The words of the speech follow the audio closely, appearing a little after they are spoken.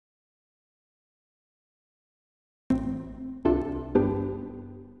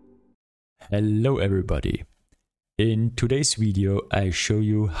Hello everybody. In today's video I show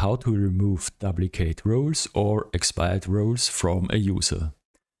you how to remove duplicate roles or expired roles from a user.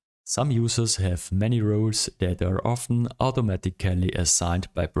 Some users have many roles that are often automatically assigned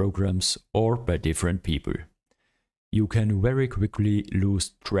by programs or by different people. You can very quickly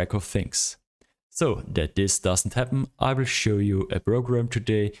lose track of things. So that this doesn't happen, I will show you a program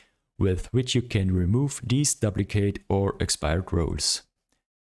today with which you can remove these duplicate or expired roles.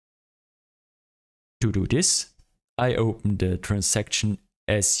 To do this, I open the transaction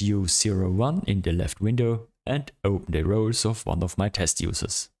SU01 in the left window and open the roles of one of my test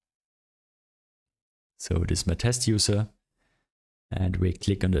users. So this is my test user, and we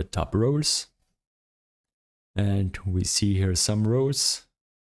click on the top roles, and we see here some roles,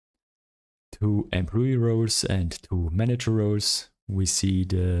 2 employee roles and 2 manager roles. We see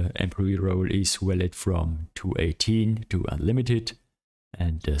the employee role is valid from 2018 to unlimited,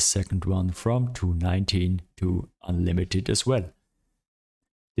 and the second one from 2019 to unlimited as well.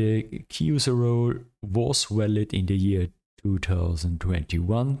 The key user role was valid in the year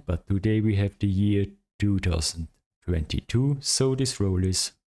 2021, but today we have the year 2022, so this role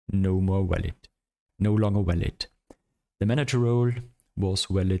is no longer valid. The manager role was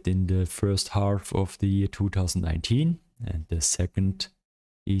valid in the first half of the year 2019, and the second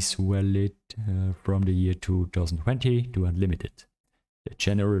is valid from the year 2020 to unlimited. The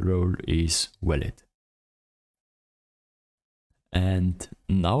general role is valid. And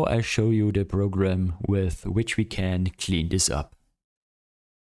now I show you the program with which we can clean this up.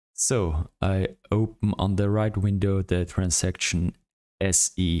 So I open on the right window the transaction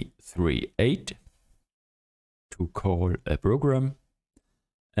SE38 to call a program,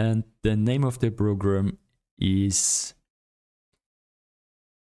 and the name of the program is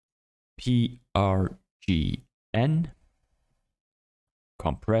PRGN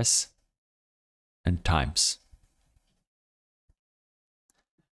compress and times.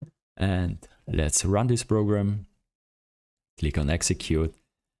 And let's run this program. Click on execute,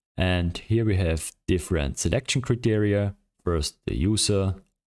 and here we have different selection criteria. First the user,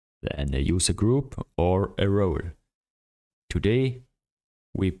 then a user group or a role. Today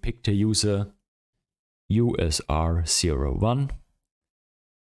we picked a user USR01,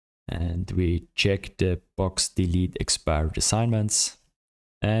 and we check the box delete expired assignments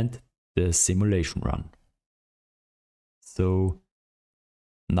and the simulation run. So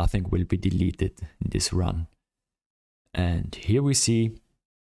nothing will be deleted in this run. And here we see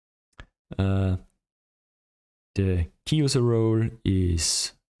the key user role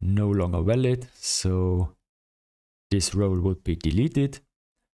is no longer valid, so this role would be deleted.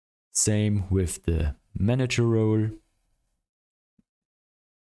 Same with the manager role,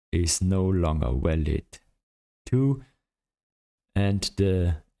 is no longer valid too, and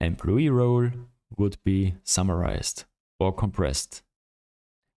the employee role would be summarized or compressed,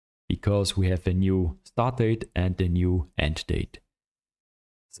 because we have a new start date and a new end date.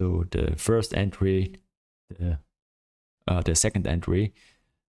 So the first entry, the second entry,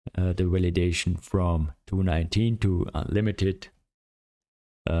 the validation from 2019 to unlimited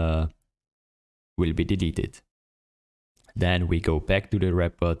will be deleted. Then we go back to the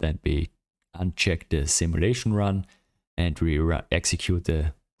report and we uncheck the simulation run, and we execute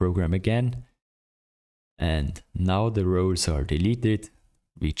the program again. And now the roles are deleted.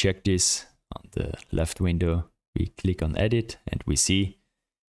 We check this on the left window. We click on edit and we see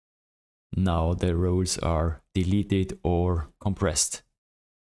now the roles are deleted or compressed.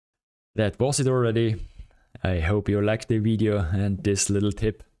 That was it already. I hope you liked the video and this little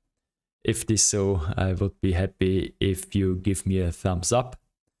tip. If this so, I would be happy if you give me a thumbs up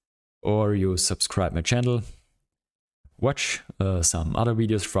or you subscribe my channel. Watch some other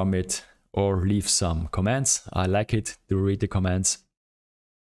videos from it or leave some comments. I like it to read the comments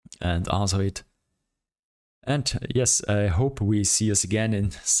and answer it. And yes, I hope we see us again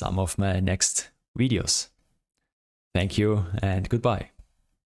in some of my next videos. Thank you and goodbye.